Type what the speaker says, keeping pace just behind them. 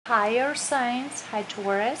Hi Earth signs, hi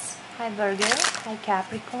Taurus, hi Virgo, hi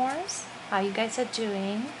Capricorns. How you guys are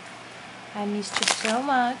doing? I missed you so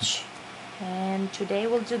much. And today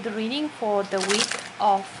we'll do the reading for the week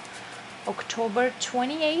of October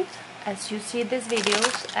 28th. As you see these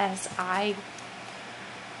videos, as I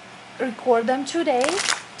record them today,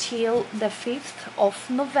 till the 5th of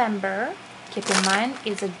November. Keep in mind,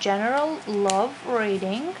 it's a general love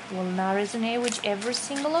reading. Will not resonate with every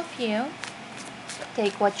single of you.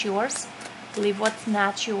 Take what's yours, leave what's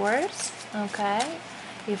not yours, okay?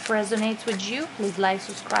 If resonates with you, please like,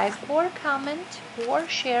 subscribe, or comment, or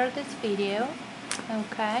share this video,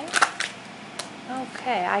 okay?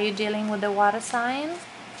 Okay, are you dealing with the water sign?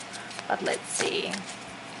 But let's see.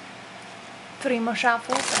 3 more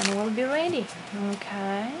shuffles and we'll be ready,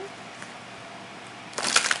 okay?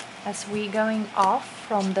 As we going off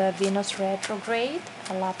from the Venus retrograde,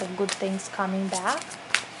 a lot of good things coming back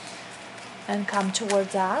and come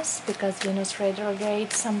towards us, because Venus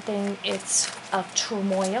retrograde, something, it's a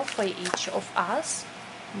turmoil for each of us.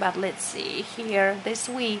 But let's see here this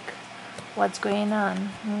week what's going on,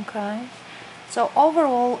 okay? So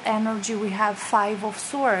overall energy, we have 5 of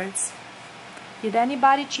Swords. Did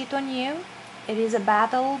anybody cheat on you? It is a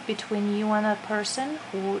battle between you and a person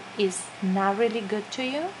who is not really good to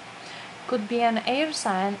you. Could be an air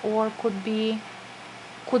sign, or could they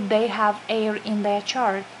have air in their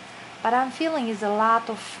chart. But I'm feeling is a lot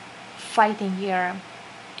of fighting here.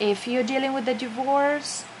 If you're dealing with a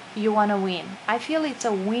divorce, you want to win. I feel it's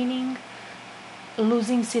a winning,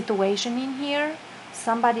 losing situation in here.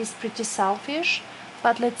 Somebody's pretty selfish.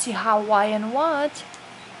 But let's see how, why, and what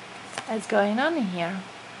is going on in here.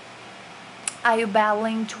 Are you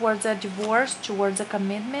battling towards a divorce, towards a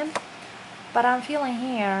commitment? But I'm feeling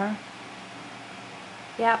here,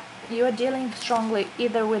 yeah, you're dealing strongly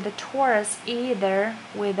either with the Taurus, either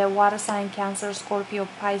with the water sign, Cancer, Scorpio,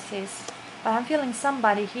 Pisces. But I'm feeling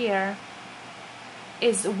somebody here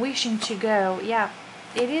is wishing to go. Yeah,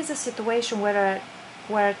 it is a situation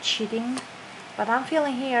where cheating. But I'm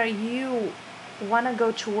feeling here you want to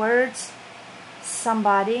go towards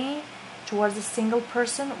somebody, towards a single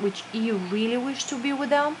person, which you really wish to be with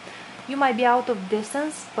them. You might be out of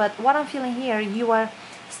distance, but what I'm feeling here, you are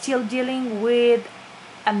still dealing with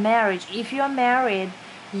a marriage. If you are married,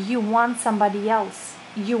 you want somebody else,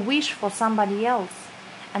 you wish for somebody else.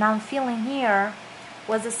 And I'm feeling here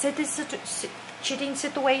was a cheating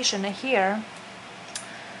situation here.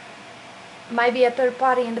 Might be a third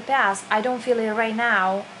party in the past. I don't feel it right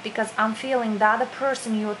now, because I'm feeling the other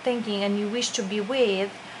person you're thinking and you wish to be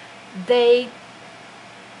with, they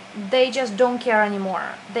just don't care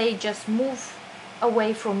anymore. They just move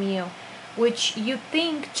away from you, which you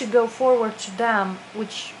think to go forward to them,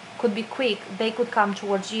 which could be quick, they could come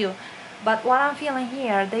towards you. But what I'm feeling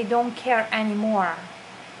here, they don't care anymore,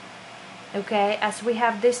 okay? As we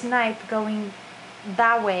have this Knight going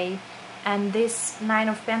that way, and this 9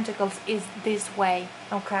 of Pentacles is this way,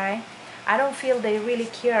 okay? I don't feel they really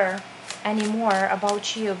care anymore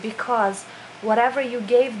about you, because whatever you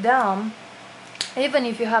gave them, even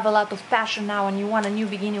if you have a lot of passion now and you want a new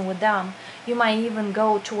beginning with them, you might even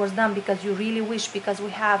go towards them because you really wish, because we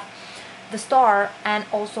have the Star and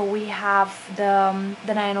also we have the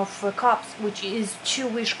 9 of Cups, which is 2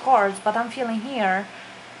 wish cards. But I'm feeling here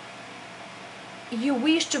you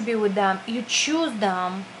wish to be with them, you choose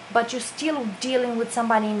them, but you're still dealing with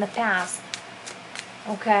somebody in the past,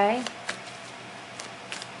 okay?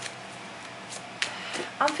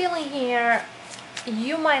 I'm feeling here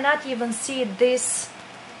you might not even see this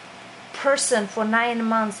person for 9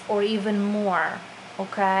 months or even more,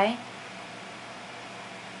 okay?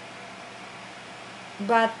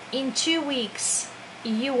 But in 2 weeks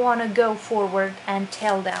you want to go forward and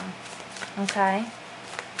tell them, okay?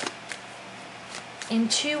 In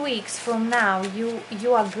 2 weeks from now you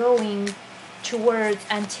are going towards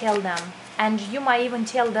and tell them, and you might even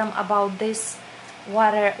tell them about this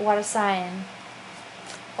water sign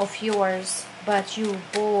of yours. But you,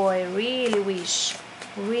 boy, really wish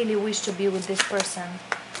to be with this person.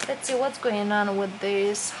 Let's see what's going on with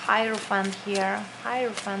this Hierophant here.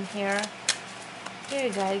 Hierophant here. Here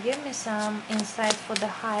you go. Give me some insight for the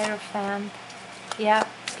Hierophant. Yeah,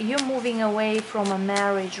 you're moving away from a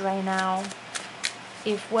marriage right now.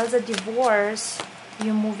 If it was a divorce,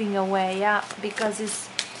 you're moving away. Yeah, because it's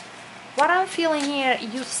what I'm feeling here.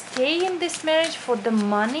 You stay in this marriage for the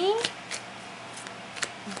money.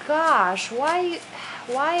 Gosh, why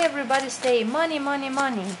everybody stay? Money, money,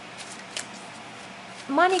 money.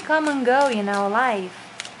 Money come and go in our life.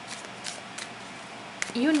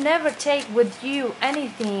 You never take with you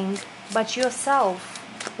anything but yourself.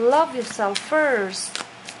 Love yourself first.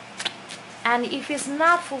 And if it's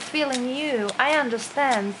not fulfilling you, I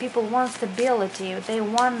understand people want stability, they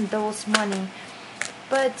want those money.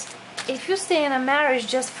 But if you stay in a marriage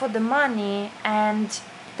just for the money and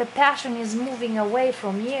the passion is moving away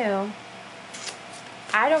from you,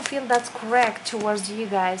 I don't feel that's correct towards you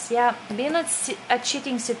guys. Yeah, being a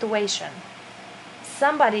cheating situation.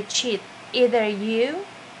 Somebody cheat, either you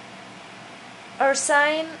or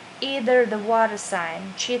sign, either the water sign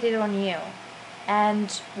cheated on you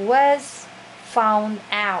and was found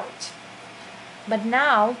out. But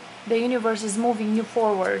now the universe is moving you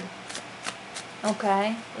forward.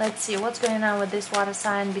 Okay, let's see what's going on with this water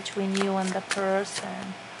sign between you and the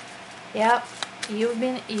person. Yep,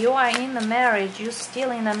 you are in a marriage, you're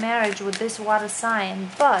still in a marriage with this water sign,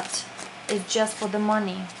 but it's just for the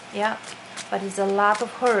money. Yeah, but it's a lot of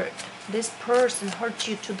hurt. This person hurt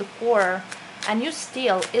you to the core, and you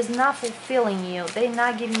still is not fulfilling you. They're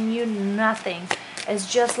not giving you nothing.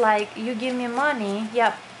 It's just like, you give me money.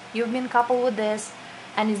 Yep, you've been coupled with this,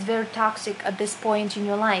 and it's very toxic at this point in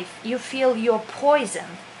your life. You feel you're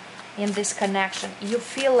poisoned in this connection. You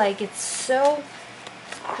feel like it's so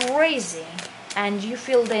crazy, and you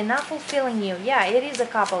feel they're not fulfilling you. Yeah, it is a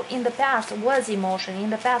couple. In the past was emotion,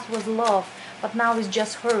 in the past was love, but now it's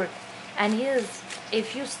just hurt. And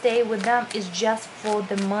if you stay with them, it's just for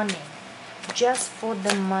the money. Just for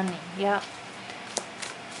the money. Yeah.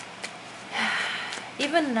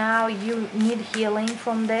 Even now you need healing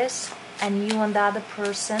from this, and you and the other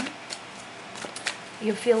person,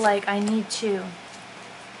 you feel like, I need to.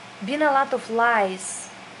 Been a lot of lies.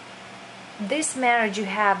 This marriage you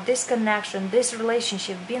have, this connection, this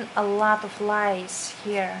relationship, been a lot of lies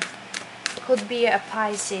here. Could be a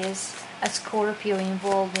Pisces, a Scorpio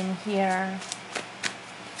involved in here.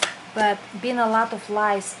 But been a lot of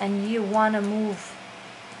lies, and you want to move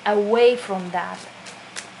away from that.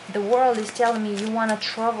 The world is telling me you want to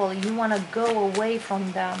travel, you want to go away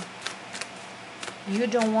from them. You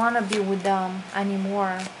don't want to be with them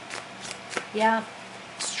anymore. Yeah,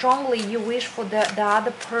 strongly you wish for the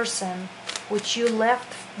other person, which you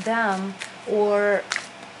left them, or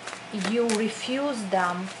you refused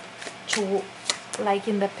them to, like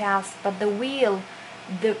in the past. But the wheel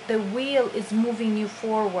is moving you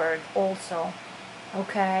forward also.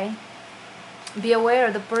 Okay, be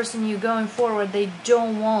aware, the person you're going forward, they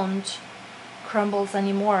don't want crumbles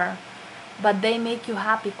anymore, but they make you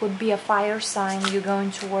happy. Could be a fire sign you're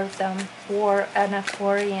going towards them, or an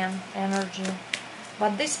Aquarian energy.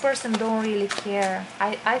 But this person don't really care.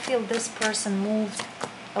 I feel this person moved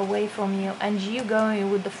away from you, and you going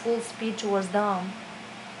with the full speed towards them.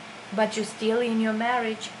 But you're still in your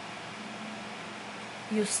marriage.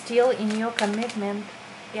 You're still in your commitment.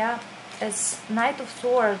 Yeah, it's Knight of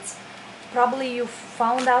Swords. Probably you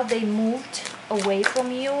found out they moved away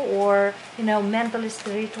from you, or mentally,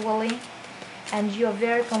 spiritually, and you're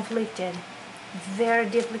very conflicted, very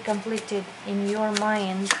deeply conflicted in your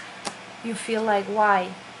mind. You feel like,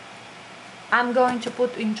 why? I'm going to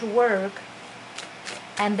put into work,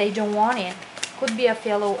 and they don't want it. Could be a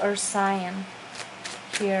fellow earth sign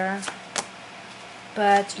here.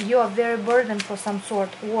 But you are very burdened for some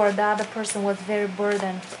sort, or the other person was very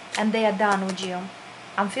burdened, and they are done with you.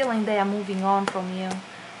 I'm feeling they are moving on from you,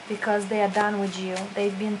 because they are done with you.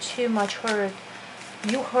 They've been too much hurt.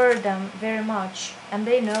 You hurt them very much, and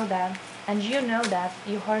they know that, and you know that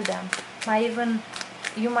you hurt them.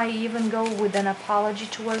 You might even go with an apology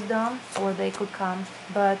towards them, or they could come,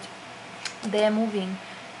 but they are moving.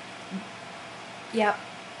 Yeah,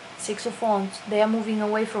 Six of Wands. They are moving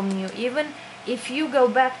away from you. Even if you go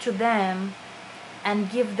back to them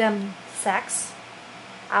and give them sex,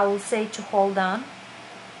 I will say to hold on,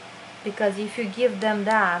 because if you give them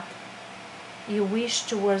that, you wish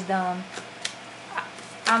towards them.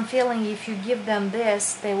 I'm feeling if you give them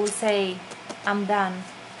this, they will say, I'm done.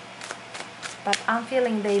 But I'm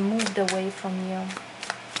feeling they moved away from you.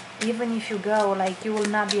 Even if you go, like, you will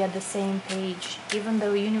not be at the same page, even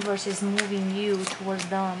though the universe is moving you towards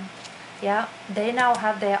them. Yeah, they now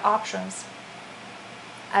have their options,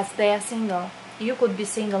 as they are single. You could be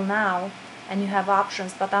single now and you have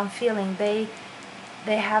options, but I'm feeling they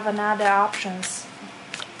have another options.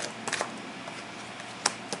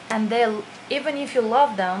 And even if you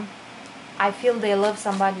love them, I feel they love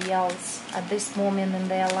somebody else at this moment in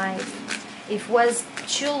their life. If it was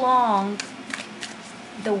too long,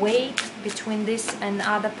 the wait between this and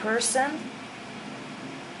other person,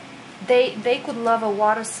 they could love a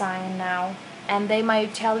water sign now, and they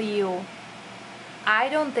might tell you, I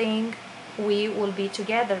don't think we will be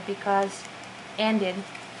together because ended.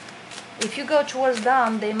 If you go towards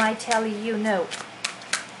them, they might tell you no,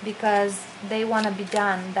 because they want to be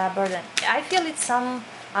done, that burden. I feel it's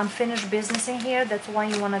unfinished business in here. That's why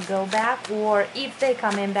you want to go back. Or if they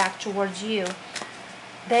coming back towards you,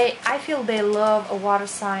 I feel they love a water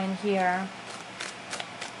sign here,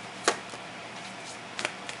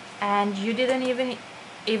 and you didn't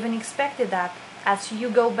even expected that. As you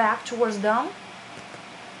go back towards them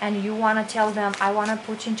and you want to tell them, I want to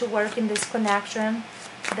put into work in this connection,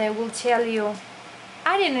 they will tell you,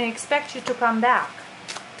 I didn't expect you to come back.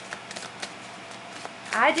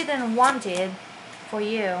 I didn't want it for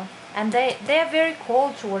you. And they're very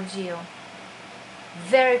cold towards you.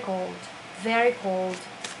 Very cold. Very cold.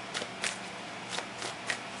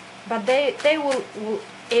 But they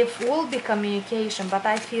will be communication, but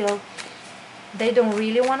I feel they don't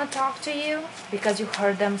really want to talk to you because you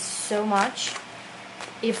hurt them so much.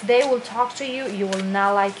 If they will talk to you, you will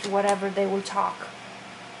not like whatever they will talk.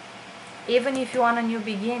 Even if you want a new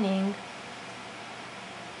beginning,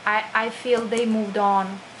 I feel they moved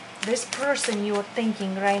on. This person you are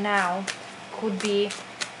thinking right now could be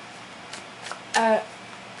a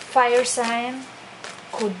fire sign,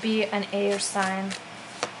 could be an air sign,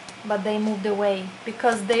 but they moved away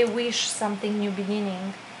because they wish something new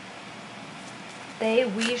beginning. They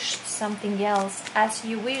wished something else. As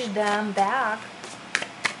you wish them back,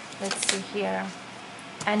 let's see here,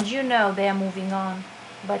 and you know they are moving on,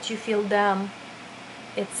 but you feel them,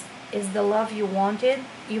 it's the love you wanted.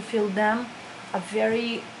 You feel them a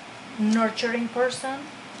very nurturing person.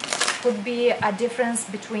 Could be a difference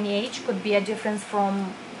between age, could be a difference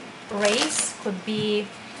from race, could be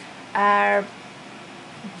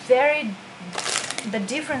very, the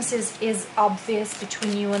difference is obvious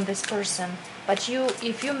between you and this person. But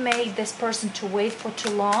if you make this person to wait for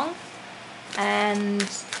too long, and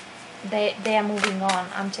they are moving on,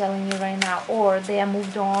 I'm telling you right now, or they are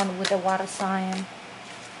moved on with a water sign.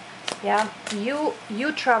 Yeah, you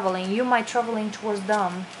traveling, you might traveling towards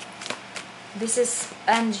them. This is,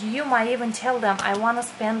 and you might even tell them, I want to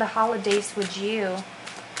spend the holidays with you.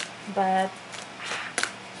 But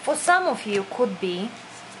for some of you, could be,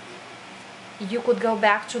 you could go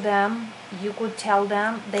back to them, you could tell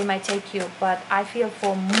them, they might take you. But I feel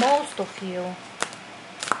for most of you,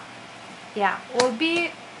 yeah, will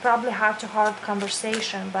be probably heart-to-heart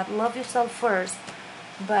conversation, but love yourself first.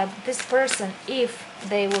 But this person, if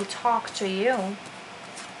they will talk to you,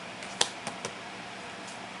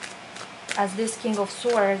 as this King of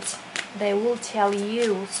Swords, they will tell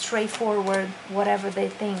you straightforward whatever they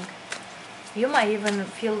think. You might even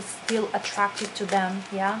feel still attracted to them,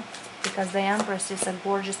 yeah, because the Empress is a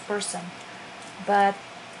gorgeous person. But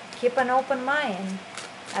keep an open mind.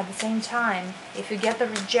 At the same time, if you get the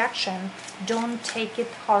rejection, don't take it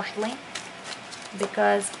harshly,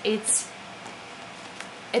 because it's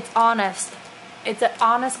honest. It's an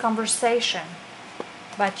honest conversation.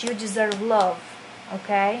 But you deserve love,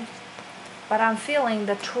 okay? But I'm feeling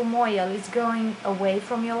the turmoil is going away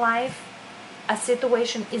from your life. A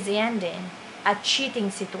situation is ending. A cheating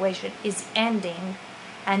situation is ending.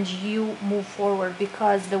 And you move forward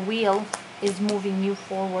because the wheel is moving you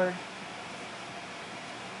forward.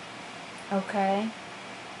 Okay?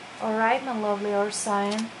 Alright, my lovely earth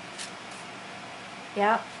sign.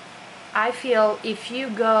 Yeah. I feel if you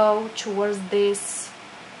go towards this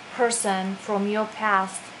person from your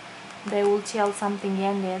past, they will tell something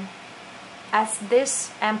ended. As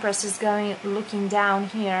this Empress is going, looking down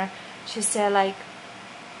here, she said like,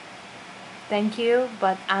 thank you,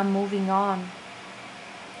 but I'm moving on.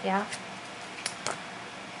 Yeah.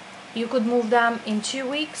 You could move them in 2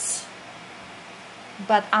 weeks,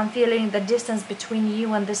 but I'm feeling the distance between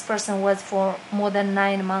you and this person was for more than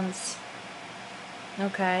 9 months.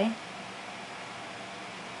 Okay.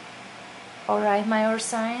 Alright, my earth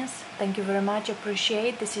signs, thank you very much,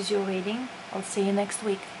 appreciate. This is your reading. I'll see you next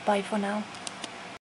week. Bye for now.